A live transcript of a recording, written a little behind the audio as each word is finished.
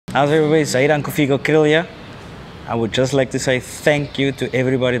How's everybody? Zaidan Kofigo Krill here. I would just like to say thank you to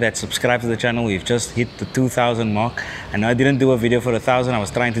everybody that subscribed to the channel. We've just hit the 2,000 mark. I know I didn't do a video for 1,000. I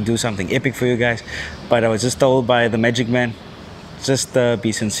was trying to do something epic for you guys, but I was just told by the Magic Man, just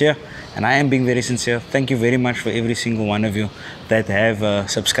be sincere. And I am being very sincere. Thank you very much for every single one of you that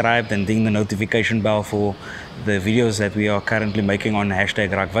have subscribed and ding the notification bell for the videos that we are currently making on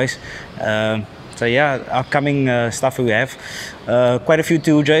hashtag Rakwijs. So yeah, upcoming stuff we have quite a few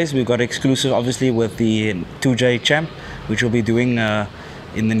 2Js. We've got exclusive obviously with the 2J champ, which we'll be doing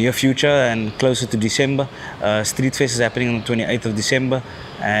in the near future and closer to December. Street Fest is happening on the 28th of December,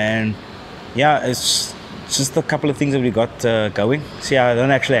 and yeah, it's just a couple of things that we got going. See, I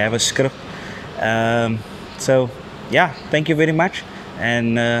don't actually have a script. So yeah, thank you very much,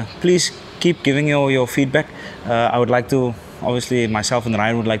 and please keep giving your feedback. I would like to, obviously myself and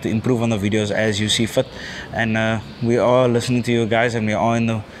Ryan would like to improve on the videos as you see fit, and we are listening to you guys, and we are in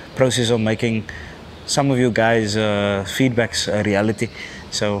the process of making some of you guys feedbacks a reality.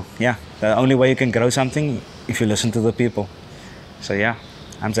 So yeah, the only way you can grow something if you listen to the people. So yeah,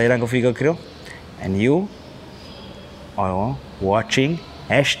 I'm Zaidan Kofigo Krill, and you are watching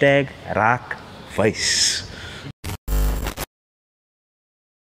hashtag Rakwijs.